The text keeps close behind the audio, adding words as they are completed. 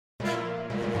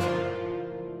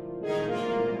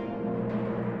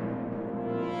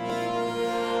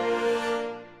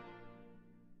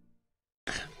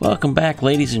Welcome back,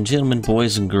 ladies and gentlemen,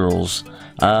 boys and girls.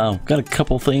 Got a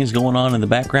couple things going on in the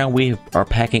background. We are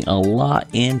packing a lot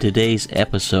in today's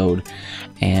episode,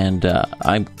 and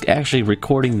I'm actually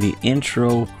recording the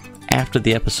intro after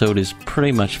the episode is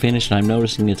pretty much finished, and I'm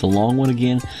noticing it's a long one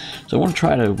again. So I want to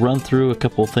try to run through a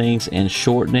couple things and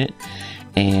shorten it,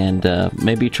 and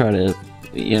maybe try to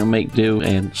make do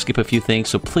and skip a few things.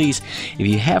 So please, if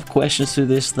you have questions through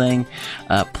this thing,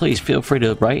 please feel free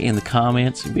to write in the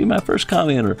comments. Be my first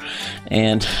commenter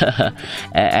and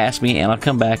ask me, and I'll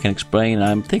come back and explain.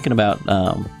 I'm thinking about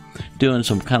doing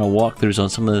some kind of walkthroughs on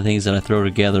some of the things that I throw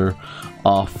together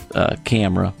off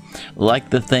camera. Like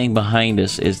the thing behind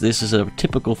us, this is a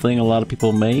typical thing a lot of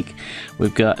people make.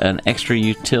 We've got an extra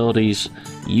utilities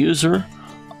user,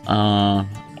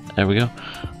 there we go,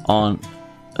 on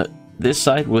this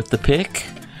side with the pick,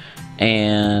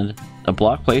 and a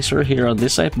block placer here on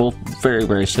this side. Both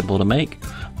very simple to make.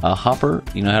 A hopper,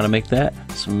 you know how to make that.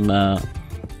 Some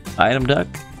item duck,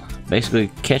 basically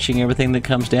catching everything that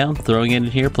comes down, throwing it in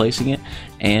here, placing it,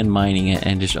 and mining it,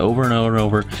 and just over and over and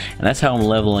over. And that's how I'm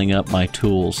leveling up my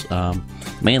tools.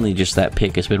 Mainly just that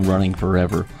pick has been running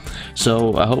forever.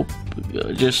 So I hope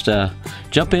just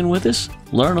jump in with us,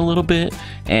 learn a little bit,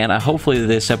 and hopefully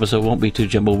this episode won't be too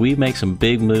jumbled. We make some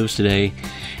big moves today,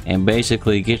 and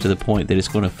basically get to the point that it's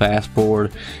going to fast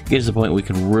forward, get to the point we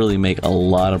can really make a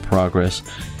lot of progress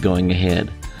going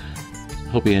ahead.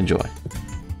 Hope you enjoy.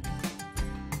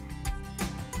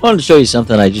 I wanted to show you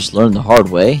something I just learned the hard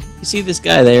way. You see this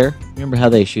guy there? Remember how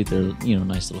they shoot their,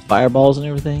 nice little fireballs and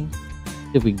everything?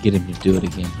 See if we can get him to do it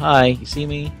again. Hi, you see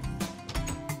me?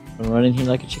 I'm running here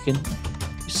like a chicken.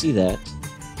 You see that?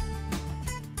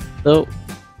 So,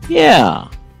 yeah.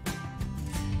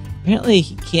 Apparently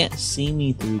he can't see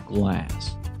me through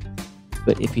glass.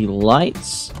 But if he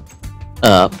lights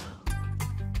up,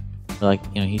 like,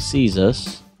 he sees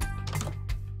us.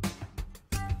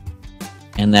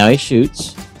 And now he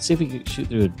shoots. Let's see if we can shoot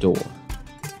through a door.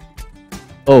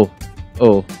 Oh.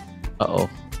 Uh-oh.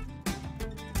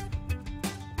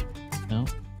 No?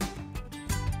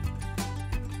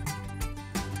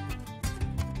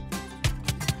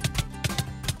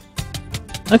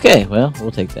 Okay, well,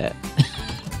 we'll take that.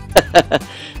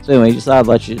 So anyway, just thought I'd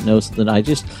let you know something. I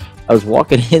was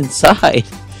walking inside,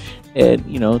 and,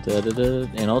 and all of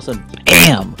a sudden,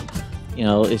 bam!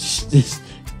 It's this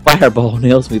fireball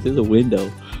nails me through the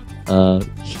window.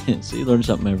 So you learn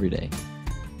something every day.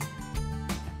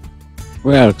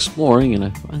 We're out exploring, and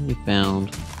I finally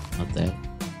found out that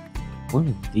one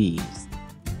of these,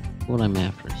 what I'm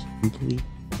after, is simply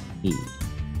key.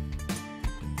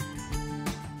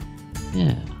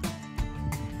 Yeah.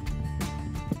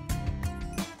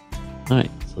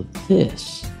 Alright, so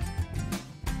this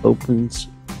opens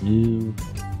new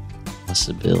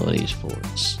possibilities for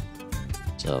us.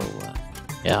 So,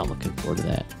 yeah, I'm looking forward to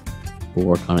that. We'll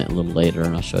work on it a little later,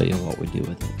 and I'll show you what we do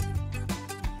with it.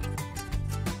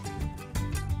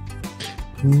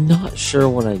 Not sure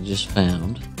what I just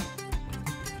found.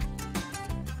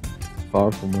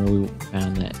 Far from where we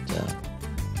found that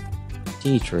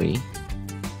tea tree.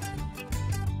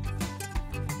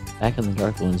 Back in the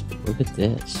dark ones, but look at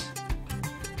this.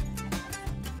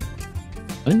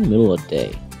 I'm in the middle of the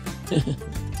day.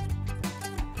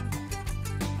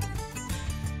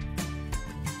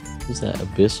 Is that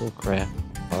Abyssal Craft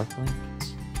Sparkling?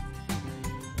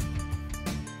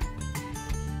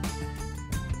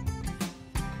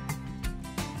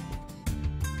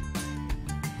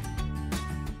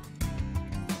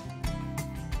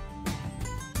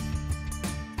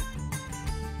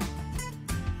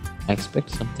 I expect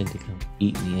something to come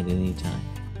eat me at any time.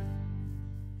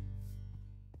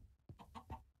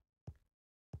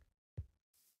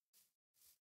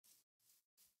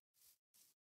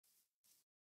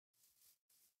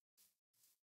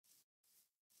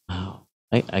 Wow.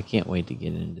 I can't wait to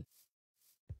get into.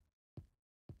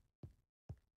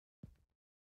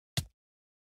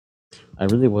 I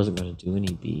really wasn't going to do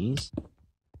any bees,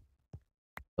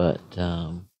 but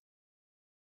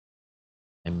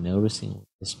I'm noticing with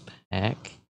this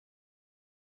pack,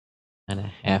 I kind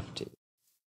of have to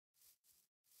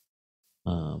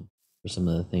for some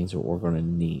of the things that we're going to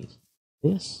need.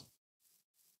 This,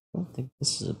 I don't think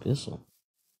this is Abyssal.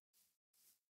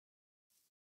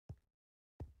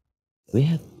 We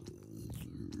had,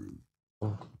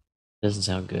 oh, doesn't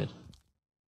sound good.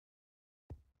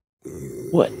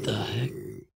 What the heck?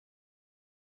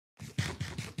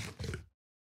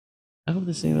 I hope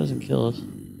this thing doesn't kill us.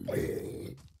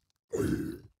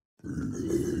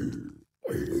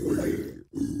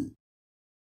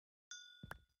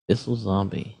 Abyssal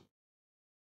zombie.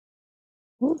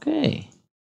 Okay.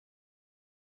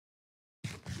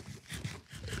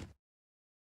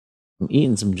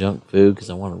 eating some junk food because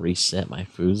I want to reset my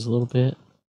foods a little bit.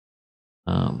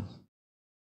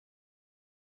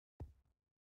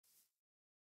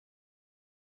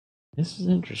 This is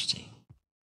interesting.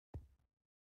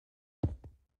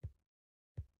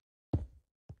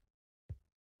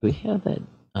 We have that.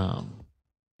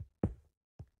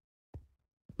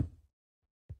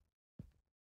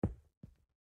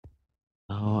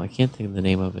 Oh, I can't think of the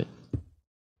name of it.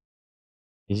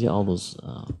 Is it all those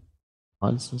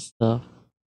mods and stuff?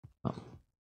 Oh,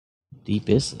 deep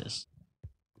is this?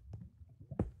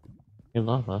 Hey,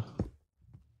 lava.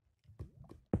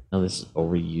 Now this is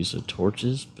overuse of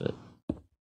torches, but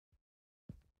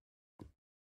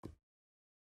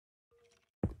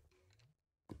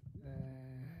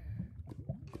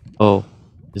oh,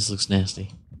 this looks nasty.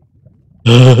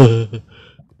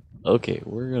 Okay,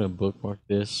 we're gonna bookmark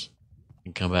this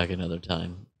and come back another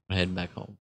time. I'm heading back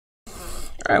home.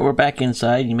 Alright, we're back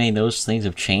inside. You may notice things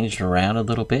have changed around a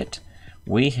little bit.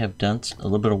 We have done a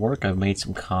little bit of work. I've made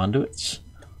some conduits.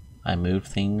 I moved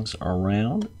things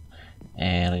around.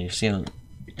 And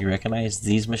you recognize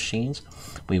these machines?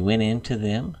 We went into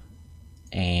them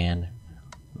and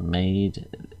made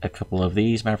a couple of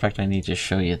these. Matter of fact, I need to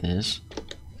show you this.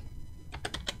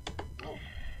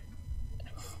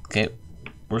 Okay,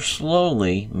 we're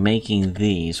slowly making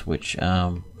these, which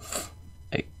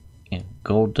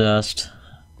gold dust,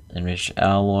 enriched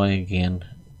alloy again.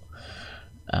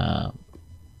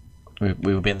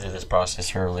 We've been through this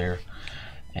process earlier,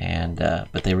 and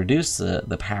but they reduce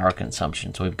the power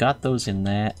consumption. So we've got those in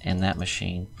that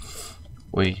machine.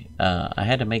 I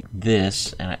had to make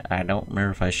this, and I don't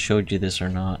remember if I showed you this or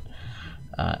not.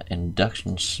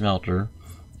 Induction smelter.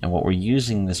 And what we're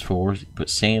using this for is put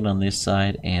sand on this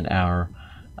side and our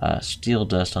steel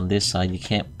dust on this side. You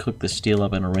can't cook the steel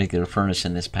up in a regular furnace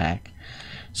in this pack.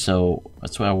 So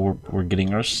that's why we're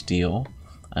getting our steel.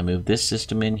 I moved this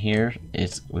system in here.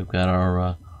 We've got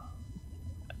our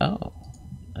oh,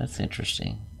 that's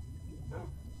interesting.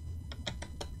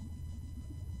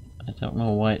 I don't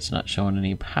know why it's not showing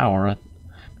any power.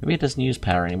 Maybe it doesn't use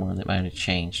power anymore. That might have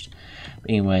changed.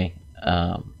 But anyway,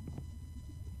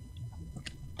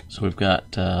 so we've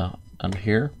got under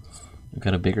here, we've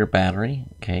got a bigger battery.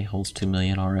 Okay, holds 2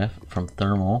 million RF from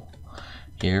thermal.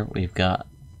 Here we've got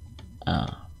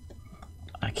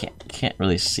I can't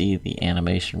really see the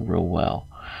animation real well,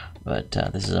 but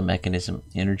this is a Mekanism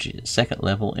energy second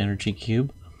level energy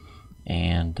cube,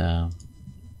 and there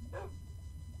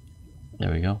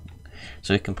we go.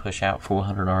 So it can push out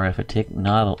 400 RF a tick,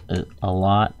 not a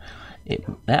lot.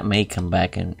 That may come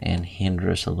back and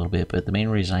hinder us a little bit, but the main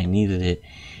reason I needed it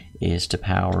is to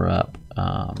power up,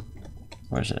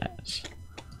 where's it at?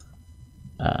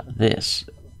 This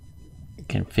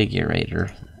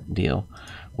configurator deal,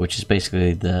 which is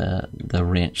basically the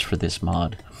wrench for this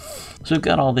mod. So we've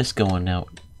got all this going now.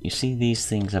 You see these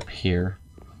things up here?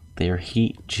 They are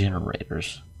heat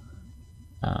generators.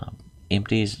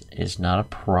 Empties is not a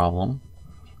problem.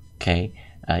 Okay,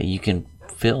 you can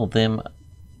fill them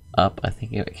up. I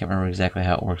can't remember exactly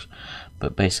how it works,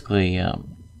 but basically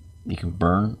you can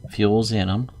burn fuels in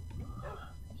them,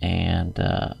 and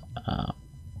there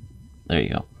you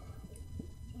go.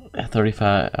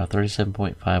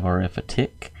 37.5 RF a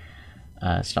tick.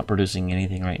 It's not producing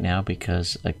anything right now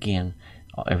because again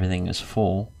everything is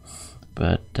full.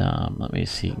 But let me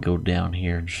see. Go down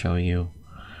here and show you.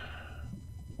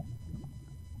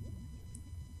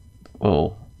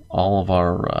 Oh, all of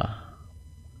our. I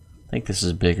think this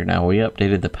is bigger now. We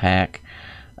updated the pack.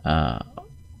 There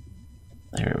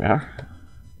we are.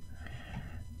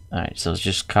 Alright, so it's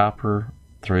just copper,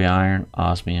 3 iron,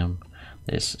 osmium.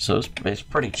 So it's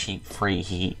pretty cheap, free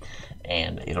heat,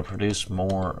 and it'll produce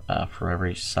more for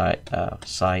every side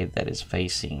that is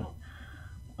facing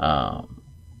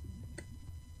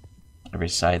every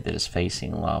side that is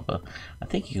facing lava. I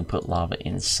think you can put lava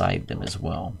inside them as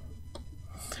well.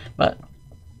 But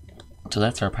so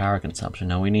that's our power consumption.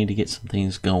 Now we need to get some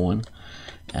things going.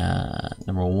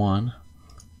 Number one,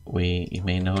 you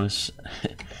may notice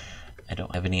I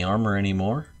don't have any armor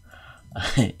anymore.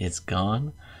 It's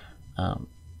gone.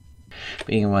 But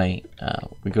anyway,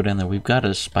 we go down there. We've got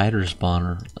a spider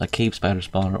spawner, a cave spider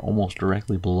spawner, almost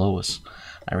directly below us.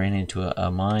 I ran into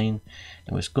a mine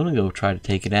and was going to go try to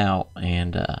take it out,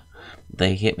 and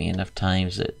they hit me enough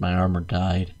times that my armor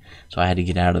died, so I had to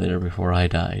get out of there before I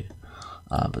died.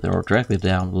 But they were directly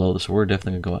down below, so we're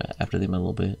definitely going to go after them a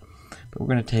little bit. But we're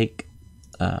going to take,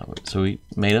 so we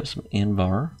made up some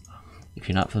Invar. If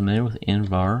you're not familiar with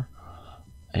Invar,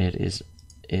 it is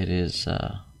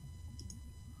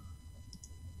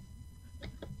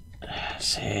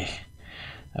see,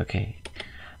 okay,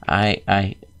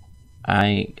 I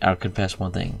I'll confess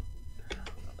one thing.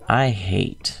 I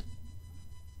hate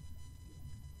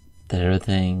that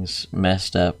everything's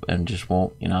messed up and just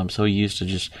won't, I'm so used to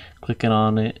just clicking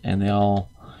on it and they all,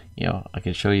 I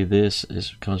can show you this.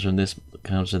 This comes from this,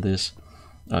 comes to this.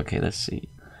 Okay, let's see.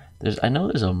 I know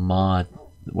there's a mod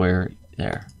where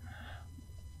there.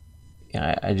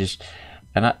 I just,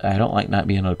 and I don't like not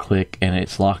being able to click and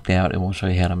it's locked out. It won't show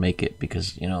you how to make it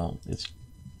because, it's,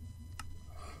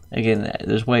 again,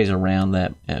 there's ways around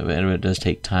that, but it does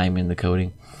take time in the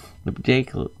coding. But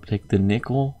take the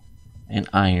nickel and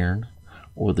iron,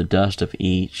 or the dust of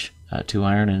each, 2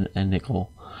 iron and nickel,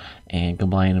 and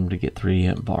combine them to get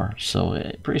 3 bar.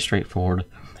 So pretty straightforward.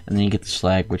 And then you get the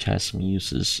slag, which has some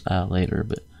uses later.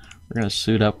 But we're gonna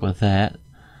suit up with that.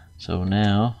 So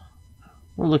now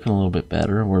we're looking a little bit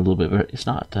better. We're a little bit. It's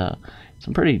not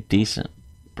some pretty decent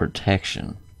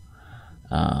protection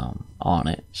on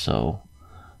it. So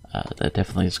that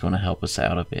definitely is going to help us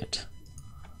out a bit.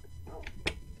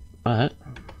 But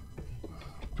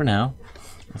for now,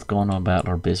 let's go on about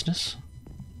our business.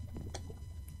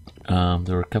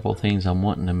 There were a couple of things I'm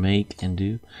wanting to make and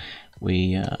do.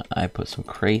 I put some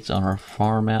crates on our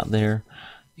farm out there.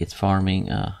 It's farming.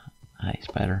 Hi,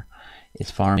 spider.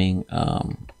 It's farming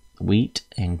wheat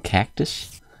and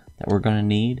cactus that we're going to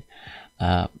need.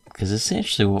 Because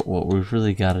essentially, what we've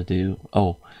really got to do.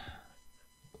 What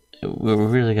we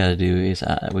really got to do is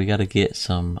we got to get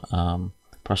some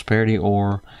prosperity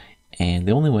ore. And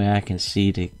the only way I can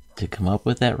see to come up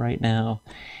with that right now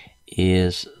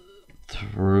is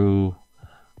through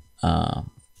some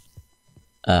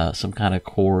kind of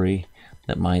quarry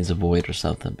that mines a void or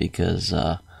something, because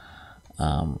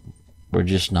we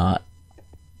just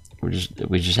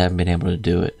haven't been able to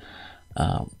do it.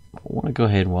 I want to go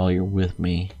ahead while you're with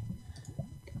me.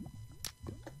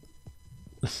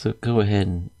 Let's go ahead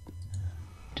and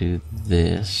do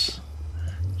this.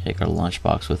 Take our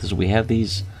lunchbox with us. We have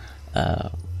these.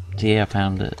 I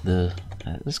found the.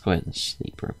 Let's go ahead and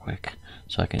sleep real quick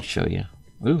so I can show you.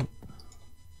 Ooh.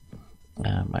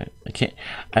 I can't.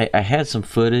 I had some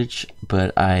footage,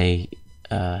 but I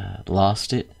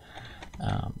lost it.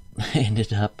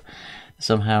 Ended up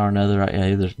somehow or another.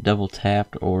 I either double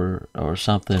tapped or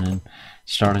something and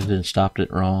started and stopped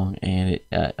it wrong, and it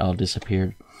all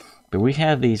disappeared. But we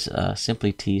have these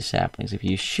Simply Tea saplings. If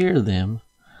you shear them,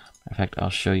 in fact, I'll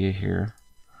show you here.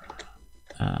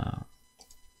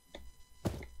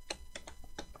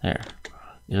 There,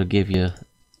 it'll give you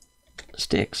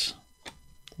sticks.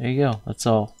 There you go. That's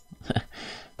all.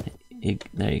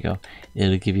 There you go.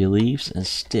 It'll give you leaves and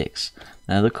sticks.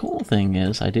 Now the cool thing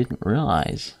is, I didn't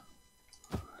realize,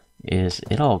 is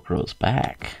it all grows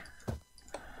back.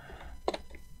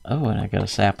 Oh, and I got a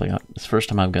sapling. It's the first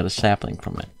time I've got a sapling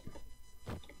from it.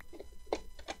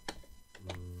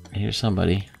 Here's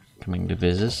somebody coming to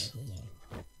visit.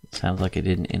 Sounds like it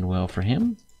didn't end well for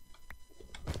him.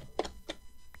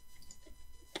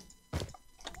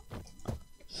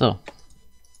 So,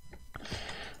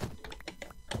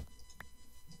 the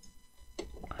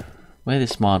way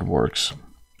this mod works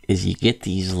is you get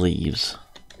these leaves,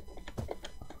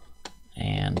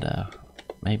 and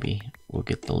maybe we'll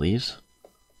get the leaves.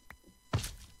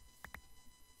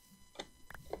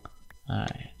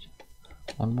 Alright,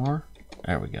 one more.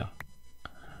 There we go.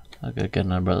 Okay, got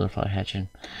another butterfly hatching.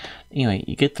 Anyway,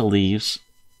 you get the leaves,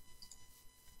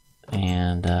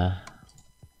 and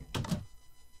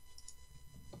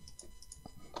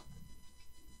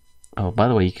oh, by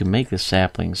the way, you can make the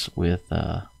saplings with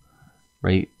Pam's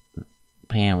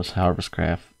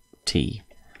Harvestcraft tea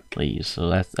leaves, so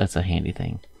that's a handy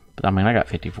thing. But I mean, I got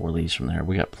 54 leaves from there.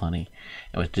 We got plenty.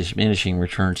 And with diminishing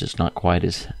returns, it's not quite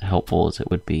as helpful as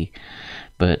it would be.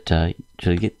 But to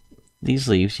get these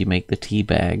leaves, you make the tea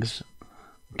bags.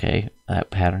 Okay, that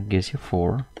pattern gives you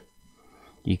 4.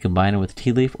 You combine it with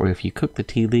tea leaf, or if you cook the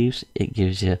tea leaves, it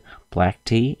gives you black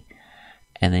tea.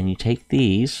 And then you take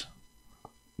these,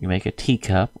 you make a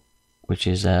teacup, which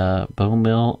is a bone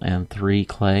meal and 3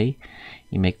 clay.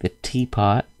 You make the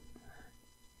teapot,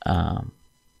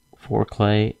 4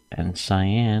 clay and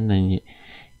cyan. Then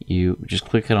you just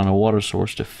click it on a water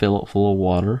source to fill it full of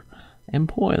water and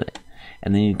boil it.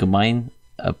 And then you combine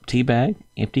a tea bag,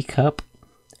 empty cup,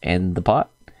 and the pot.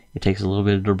 It takes a little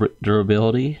bit of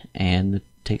durability, and it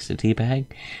takes the tea bag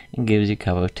and gives you a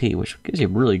cup of tea, which gives you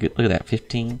really good. Look at that,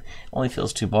 15. Only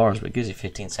fills 2 bars, but it gives you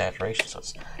 15 saturation, so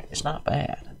it's not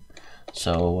bad.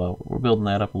 So we're building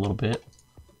that up a little bit.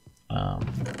 I'm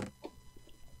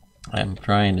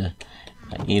trying to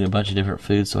eat a bunch of different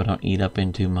foods so I don't eat up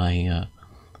into my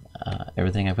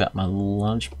everything. I've got my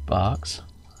lunch box.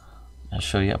 I'll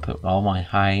show you. I put all my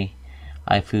high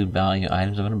high food value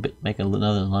items. I'm going to make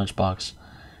another lunchbox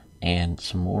and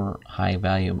some more high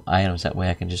value items. That way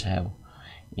I can just have,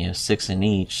 you know, 6 in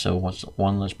each. So once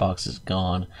one lunchbox is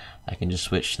gone, I can just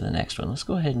switch to the next one. Let's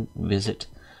go ahead and visit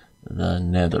the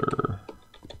Nether.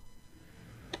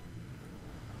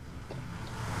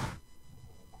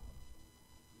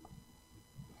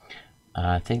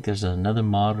 I think there's another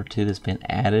mod or two that's been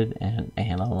added, and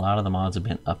a lot of the mods have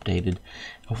been updated.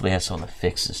 Hopefully, I have some of the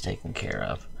fixes taken care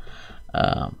of.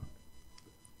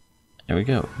 There we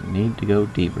go. Need to go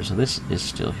deeper. So this is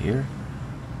still here.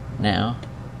 Now,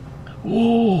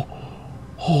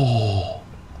 oh,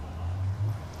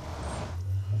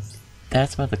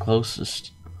 that's about the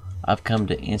closest I've come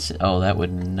to instant. Oh, that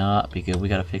would not be good. We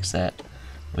gotta fix that.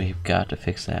 We've got to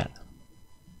fix that.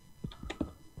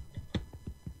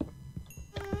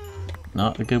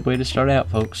 Not a good way to start out,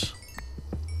 folks.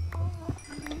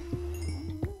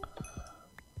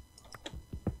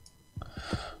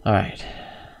 Alright.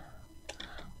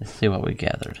 Let's see what we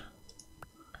gathered.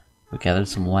 We gathered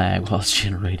some lag while it's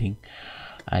generating.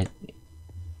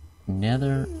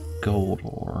 Nether gold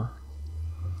ore.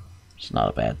 It's not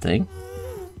a bad thing.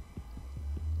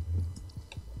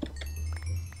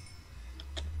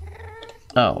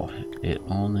 Oh, it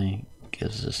only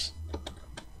gives us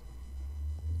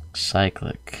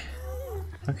cyclic.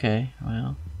 Okay,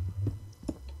 well.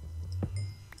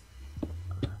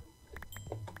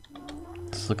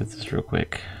 Let's look at this real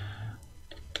quick.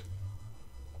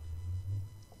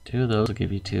 2 of those will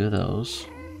give you 2 of those.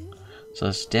 So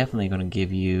it's definitely going to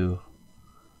give you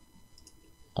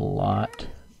a lot.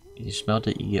 You smelt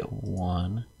it, you get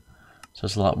 1. So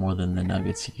it's a lot more than the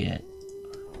nuggets you get.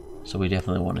 So we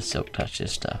definitely want to silk touch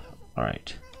this stuff.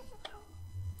 Alright.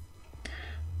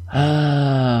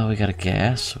 We got a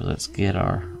gas, so let's get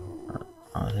our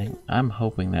thing. I'm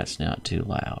hoping that's not too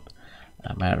loud.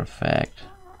 As a matter of fact,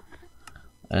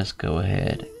 let's go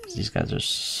ahead. These guys are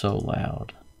so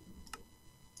loud.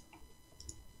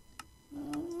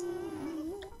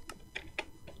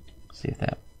 See if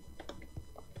that.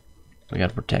 We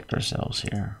gotta protect ourselves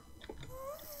here.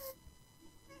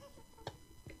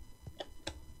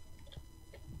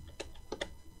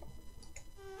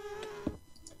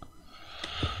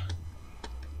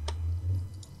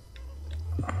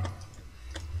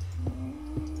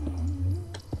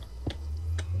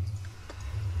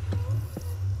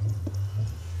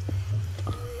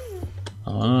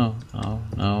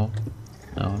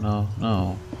 Oh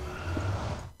no.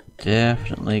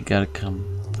 Definitely gotta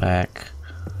come back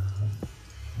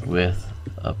with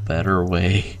a better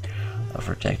way of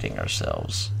protecting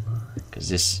ourselves. Because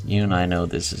this, you and I know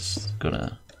this is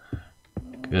a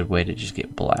good way to just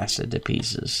get blasted to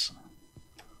pieces.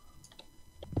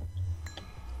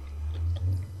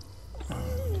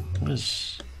 What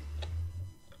is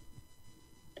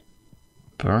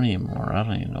burning more? I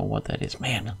don't even know what that is.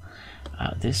 Man,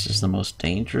 this is the most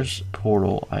dangerous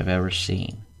portal I've ever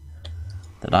seen.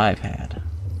 That I've had.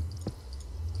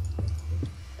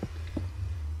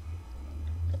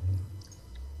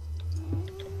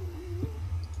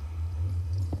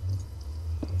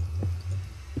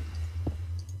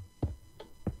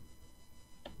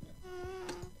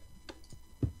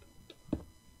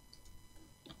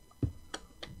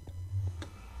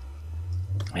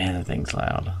 Man, the thing's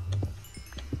loud.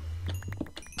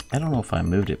 I don't know if I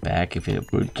moved it back, if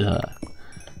it would, tuck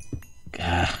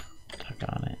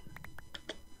on it.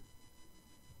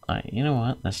 Alright, you know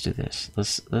what? Let's do this.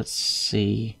 Let's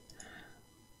see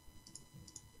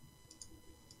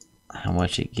how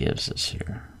much it gives us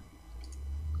here.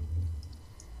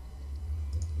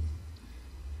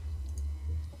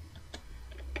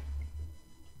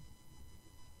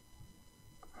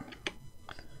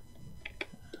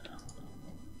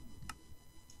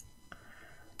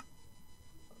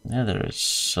 Nether is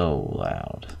so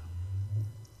loud.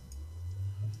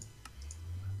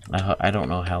 I don't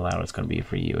know how loud it's going to be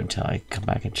for you until I come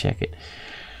back and check it.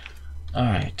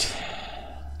 Alright.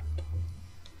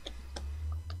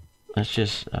 Let's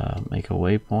just make a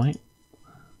waypoint.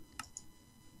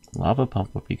 Lava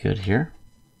pump would be good here.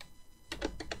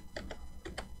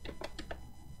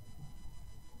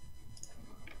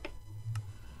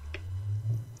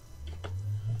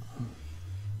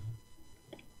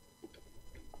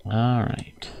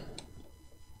 Alright.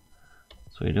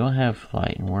 So we don't have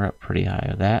flight and we're up pretty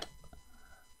high. That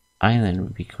island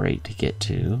would be great to get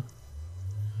to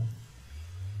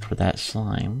for that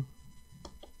slime.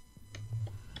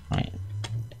 Right.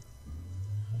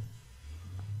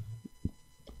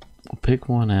 We'll pick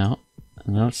one out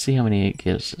and let's see how many it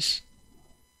gives us.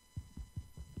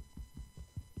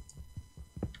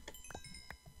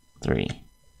 3.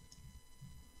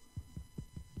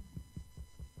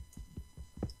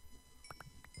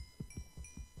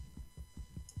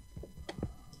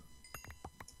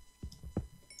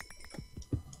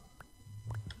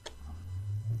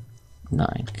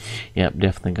 9. Yep,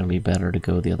 definitely going to be better to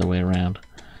go the other way around.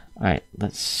 Alright,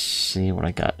 let's see what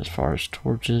I got as far as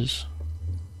torches.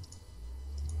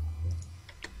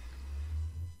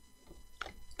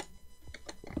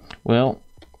 Well,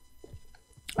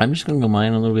 I'm just going to go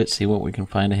mine a little bit, see what we can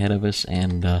find ahead of us,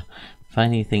 and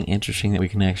find anything interesting that we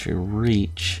can actually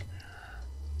reach.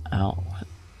 Out.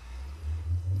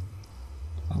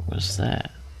 What was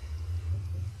that?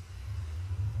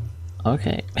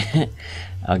 Okay,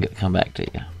 I'll come back to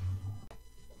you.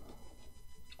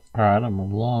 Alright, I'm a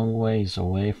long ways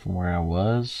away from where I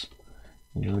was.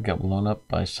 I just got blown up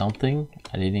by something.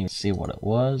 I didn't even see what it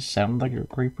was. Sounded like a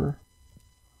creeper.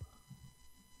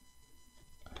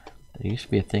 There used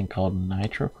to be a thing called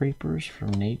nitro creepers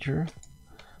from nature.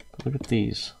 But look at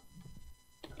these.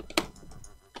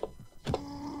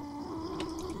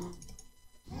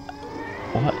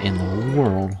 What in the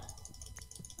world?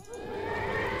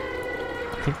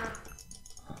 I think...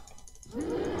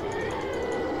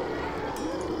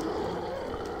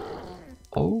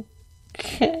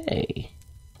 Okay.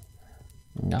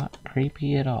 Not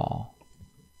creepy at all.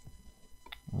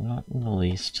 Not in the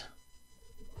least.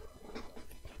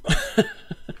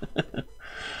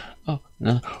 Oh,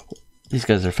 no. These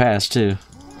guys are fast too.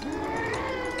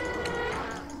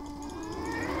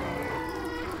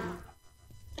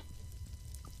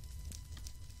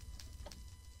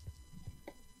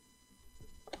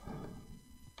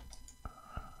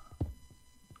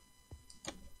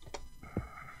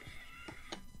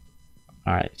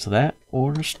 Alright, so that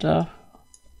order stuff,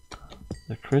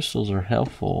 the crystals are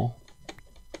helpful,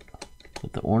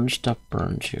 but the orange stuff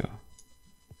burns you.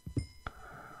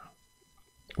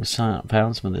 We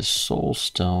found some of this soul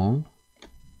stone.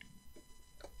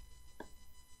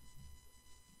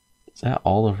 Is that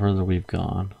all the further we've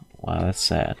gone? Wow, that's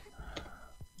sad.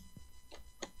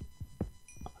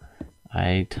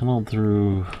 I tunneled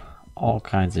through all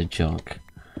kinds of junk.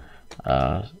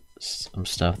 Some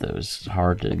stuff that was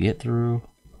hard to get through.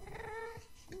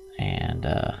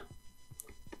 And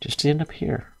just to end up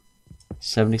here.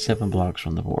 77 blocks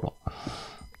from the portal.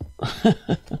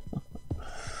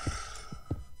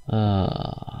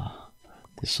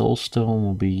 The soul stone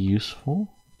will be useful.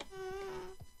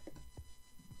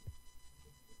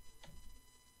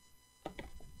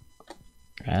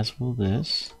 As will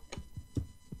this.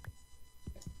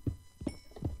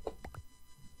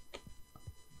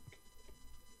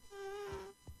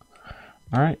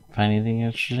 Alright, find anything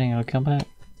interesting, I'll come back.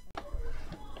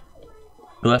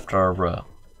 We left our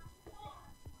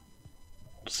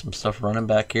some stuff running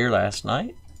back here last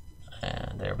night.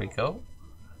 And there we go.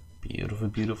 Beautiful,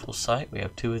 beautiful site. We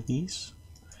have 2 of these.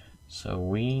 So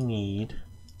we need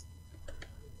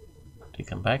to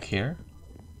come back here.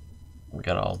 We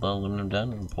got all the aluminum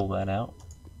done and pull that out.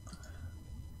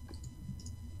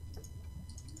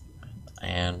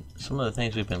 And some of the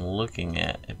things we've been looking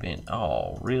at have been,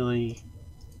 oh, really?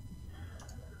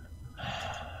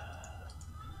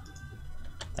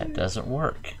 That doesn't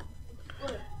work.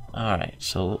 Alright,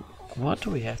 so what do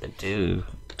we have to do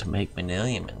to make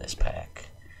Mekanism in this pack?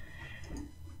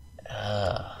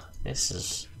 This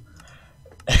is...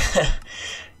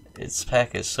 This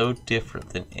pack is so different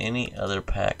than any other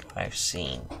pack I've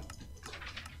seen.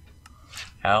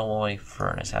 Alloy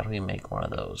furnace, how do we make one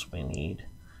of those? We need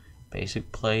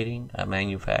basic plating, a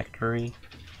manufactory.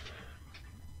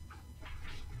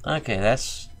 Okay,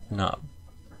 that's not...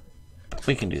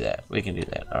 We can do that. We can do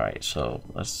that. Alright, so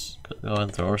let's go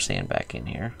and throw our sand back in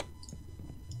here.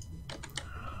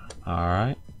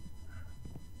 Alright.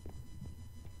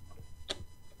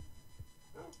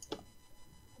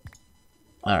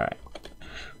 Alright.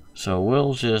 So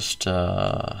we'll just,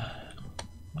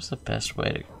 what's the best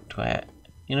way to add?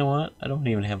 You know what? I don't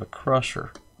even have a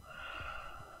crusher.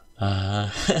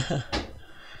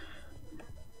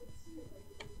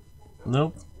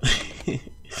 Nope.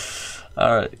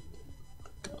 Alright.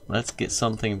 Let's get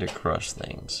something to crush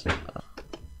things.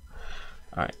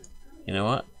 Alright. You know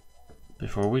what?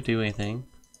 Before we do anything,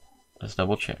 let's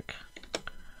double check.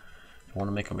 I want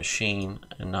to make a machine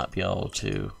and not be able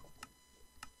to...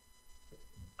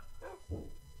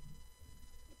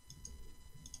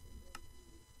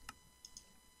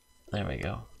 There we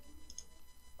go.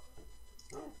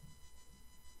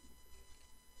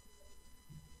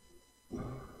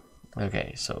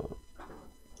 Okay, so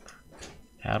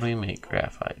how do we make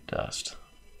graphite dust?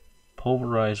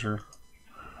 Pulverizer,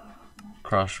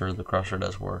 crusher. The crusher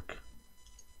does work.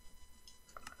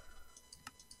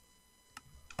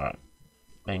 Alright,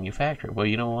 manufacturer. Well,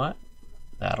 you know what?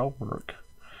 That'll work.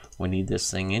 We need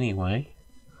this thing anyway.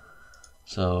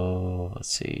 So let's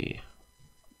see.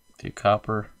 2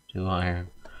 copper, 2 iron.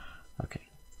 Okay.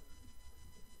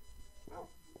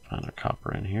 Find our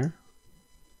copper in here.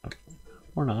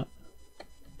 Or not.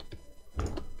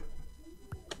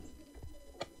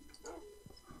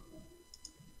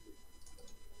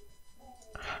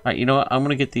 Alright, you know what? I'm going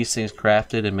to get these things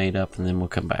crafted and made up, and then we'll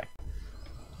come back.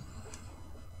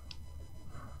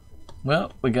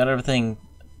 Well, we got everything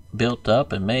built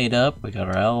up and made up. We got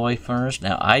our alloy furnace.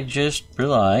 Now, I just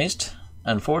realized,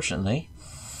 unfortunately,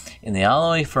 in the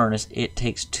alloy furnace, it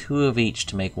takes 2 of each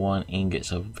to make 1 ingot.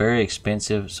 So, very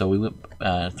expensive. So, we went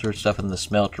threw stuff in the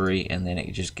smeltery, and then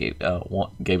it just gave us a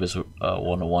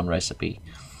 1-to-1 recipe.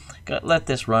 Let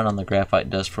this run on the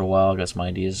graphite dust for a while. Got some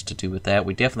ideas to do with that.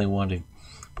 We definitely want to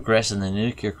progress in the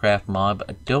nuclear craft mod, but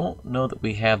I don't know that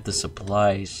we have the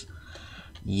supplies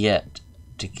yet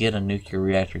to get a nuclear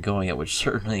reactor going yet, which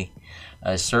certainly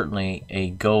a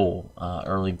goal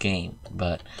early game.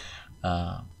 But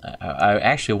I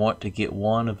actually want to get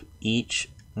 1 of each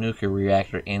nuclear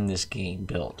reactor in this game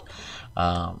built.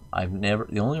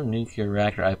 The only nuclear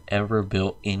reactor I've ever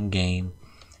built in game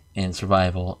in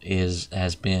survival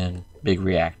has been big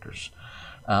reactors.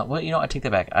 Well, you know, I take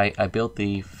that back. I built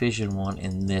the fission one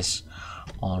in this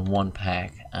on 1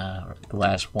 pack, the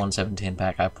last 1.7.10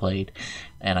 pack I played,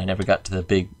 and I never got to the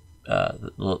big,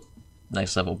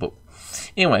 next level. But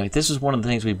anyway, this is one of the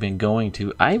things we've been going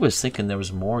to. I was thinking there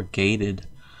was more gated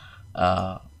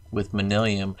with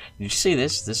Mekanism. Did you see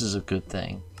this? This is a good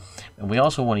thing. And we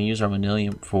also want to use our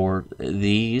Mekanism for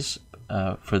these,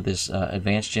 for this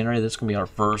advanced generator. This is going to be our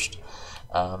first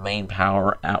main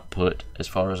power output as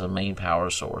far as a main power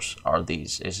source are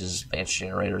these. This is advanced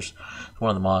generators. It's one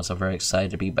of the mods I'm very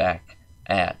excited to be back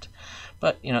at.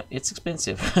 But, you know, it's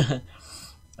expensive.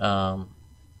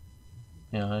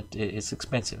 You know, it's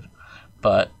expensive.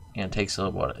 But, you know, it takes,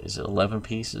 what is it, 11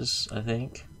 pieces, I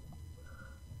think?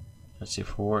 Let's see,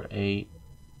 4, 8,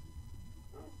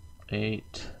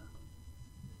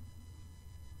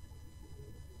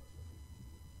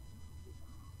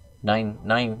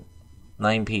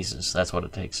 9 pieces. That's what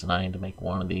it takes, 9 to make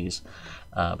one of these.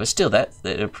 But still,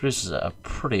 it produces a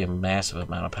pretty massive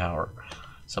amount of power.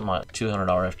 Something like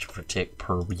 $200 extra tick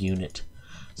per unit.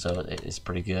 So it's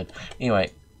pretty good.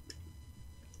 Anyway,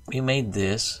 we made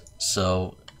this.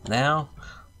 So now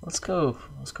let's go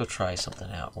try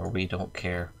something out where we don't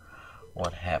care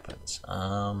what happens.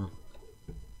 Can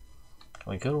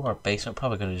we go to our basement?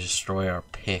 Probably going to destroy our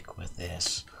pick with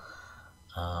this.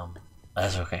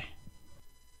 That's okay.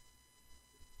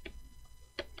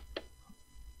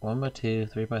 1 by 2,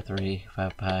 3 by 3,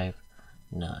 5 by 5,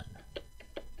 none.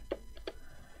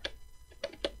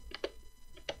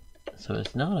 So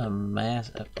it's not a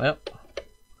mass. Well,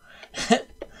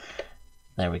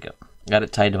 there we go. Got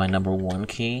it tied to my number 1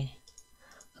 key.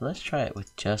 So let's try it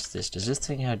with just this. Does this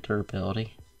thing have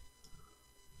durability?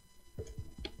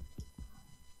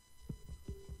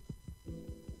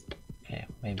 Okay,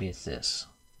 maybe it's this.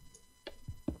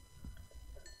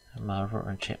 Moderate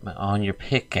enchantment on your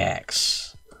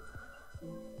pickaxe.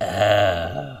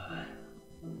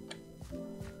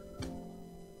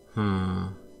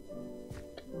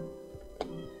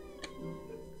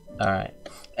 Alright.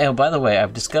 Oh, by the way,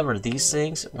 I've discovered these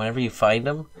things, whenever you find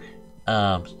them,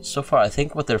 so far I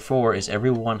think what they're for is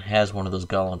everyone has one of those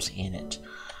golems in it.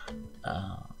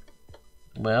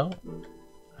 Well,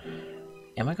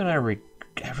 am I gonna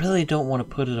I really don't want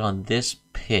to put it on this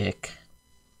pick.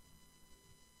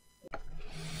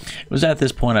 It was at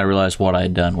this point I realized what I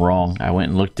had done wrong. I went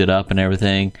and looked it up and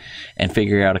everything and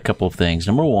figured out a couple of things.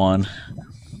 Number 1,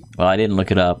 well, I didn't look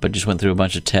it up, but just went through a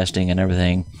bunch of testing and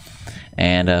everything.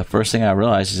 And first thing I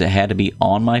realized is it had to be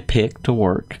on my pick to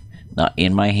work, not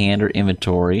in my hand or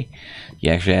inventory.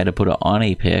 You actually had to put it on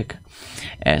a pick.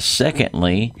 And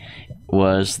secondly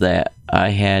was that I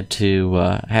had to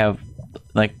have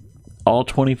like all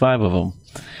 25 of them.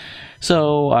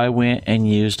 So I went and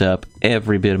used up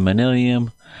every bit of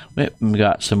Mekanism.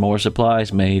 Got some more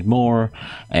supplies, made more,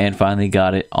 and finally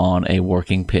got it on a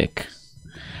working pick.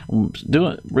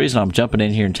 The reason I'm jumping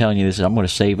in here and telling you this is I'm going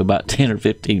to save about 10 or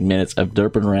 15 minutes of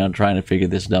derping around trying to figure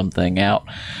this dumb thing out,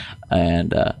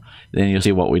 and then you'll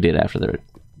see what we did after that.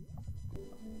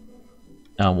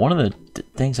 One of the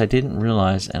things I didn't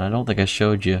realize, and I don't think I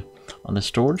showed you, on the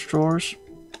storage drawers,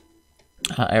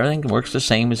 everything works the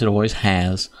same as it always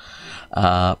has.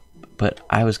 But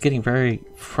I was getting very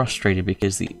frustrated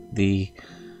because the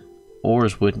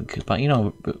ores wouldn't, you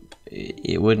know,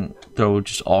 it wouldn't throw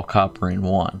just all copper in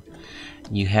one.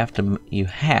 You have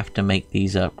to make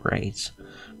these upgrades,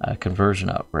 conversion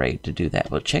upgrade to do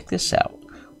that. But check this out.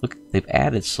 Look, they've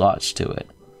added slots to it,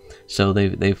 so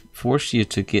they've forced you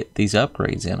to get these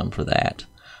upgrades in them for that.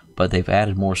 But they've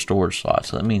added more storage slots,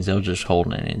 so that means they'll just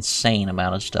hold an insane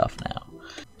amount of stuff now.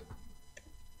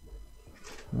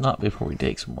 Not before we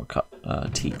take some more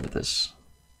tea with this.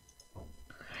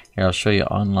 Here, I'll show you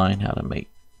online how to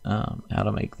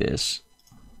make this.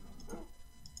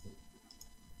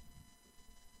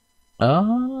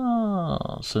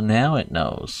 Oh, so now it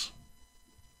knows.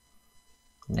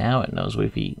 Now it knows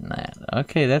we've eaten that.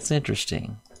 Okay, that's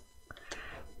interesting.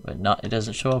 But it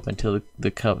doesn't show up until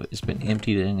the cup has been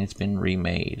emptied and it's been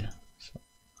remade. So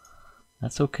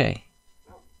that's okay.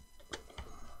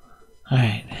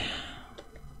 Alright.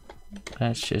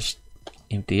 Let's just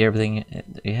empty everything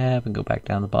that we have and go back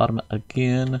down the bottom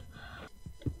again.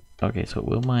 Okay, so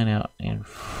we'll mine out in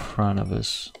front of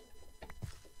us.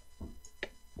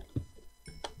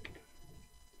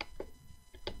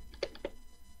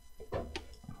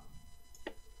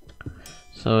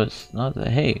 So it's not that,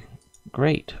 hey,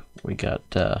 great, we got,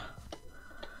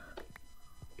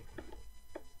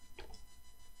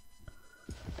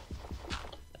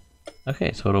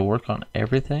 okay, so it'll work on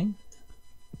everything.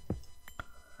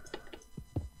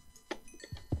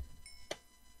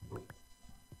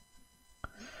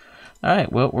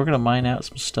 Alright, well, we're going to mine out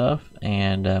some stuff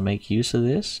and make use of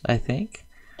this, I think.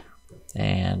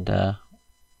 And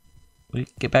we'll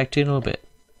get back to you in a little bit.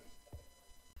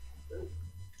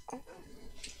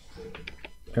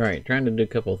 Alright, trying to do a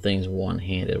couple of things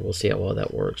one-handed. We'll see how well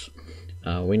that works.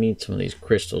 We need some of these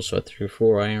crystals, so I threw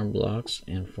 4 iron blocks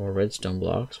and 4 redstone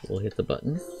blocks. We'll hit the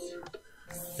button.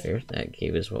 There, that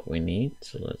gave us what we need,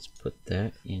 so let's put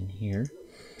that in here.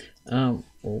 We're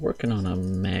working on a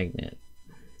magnet.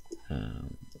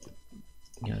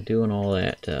 You know, doing all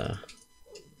that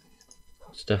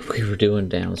stuff we were doing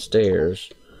downstairs.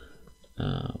 You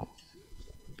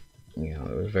know,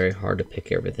 it was very hard to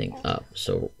pick everything up,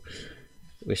 so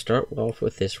we start off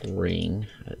with this ring.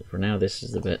 For now, this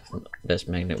is the best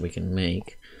magnet we can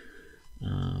make.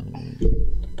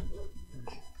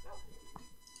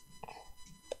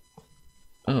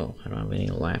 Oh, I don't have any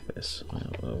lapis.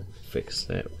 Well, we'll fix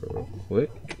that real quick,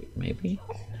 maybe.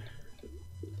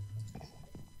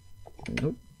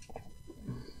 Nope.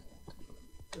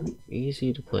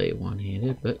 Easy to play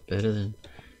one-handed, but better than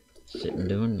sitting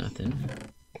doing nothing.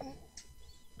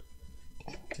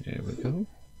 There we go.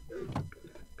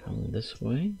 Come this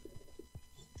way.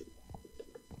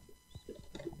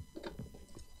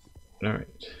 Alright.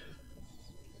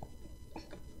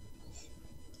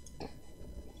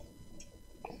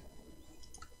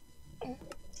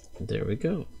 There we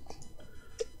go.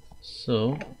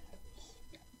 So,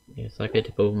 it's like a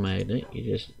typical magnet. You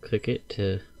just click it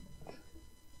to,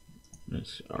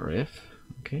 that's RF.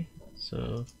 Okay,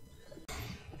 so.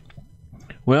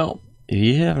 Well, if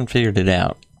you haven't figured it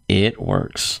out, it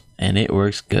works. And it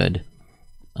works good.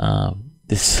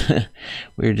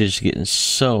 We're just getting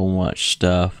so much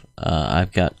stuff.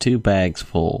 I've got 2 bags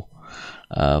full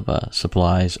of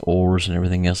supplies, ores, and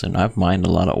everything else, and I've mined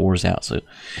a lot of ores out. So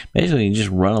basically, you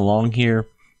just run along here,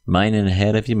 mining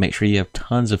ahead of you. Make sure you have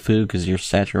tons of food because your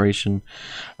saturation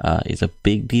is a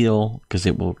big deal because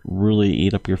it will really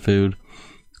eat up your food.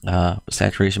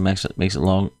 Saturation makes it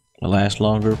last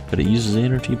longer, but it uses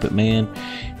energy. But man,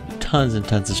 tons and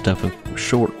tons of stuff in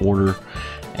short order,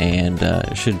 and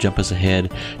it should jump us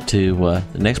ahead to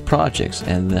the next projects.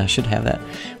 And I should have that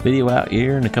video out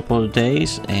here in a couple of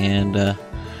days. And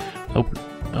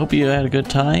hope you had a good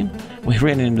time. We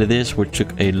ran into this, which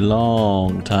took a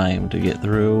long time to get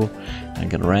through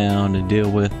and get around and deal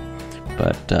with.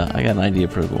 But I got an idea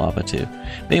for the lava too.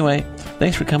 But anyway,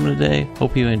 thanks for coming today.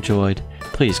 Hope you enjoyed.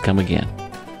 Please come again.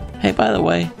 Hey, by the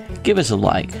way, give us a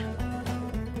like.